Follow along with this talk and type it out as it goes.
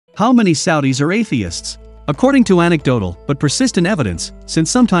How many Saudis are atheists? According to anecdotal but persistent evidence, since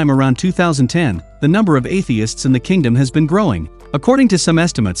sometime around 2010, the number of atheists in the kingdom has been growing. According to some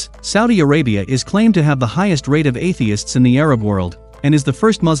estimates, Saudi Arabia is claimed to have the highest rate of atheists in the Arab world, and is the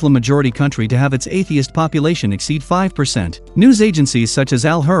first Muslim-majority country to have its atheist population exceed 5%. News agencies such as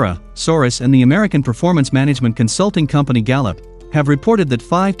Alhurra, Saurress and the American performance management consulting company Gallup have reported that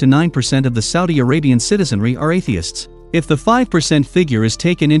 5 to 9% of the Saudi Arabian citizenry are atheists. If the 5% figure is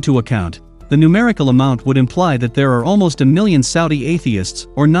taken into account, the numerical amount would imply that there are almost 1 million Saudi atheists,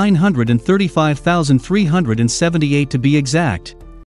 or 935,378 to be exact.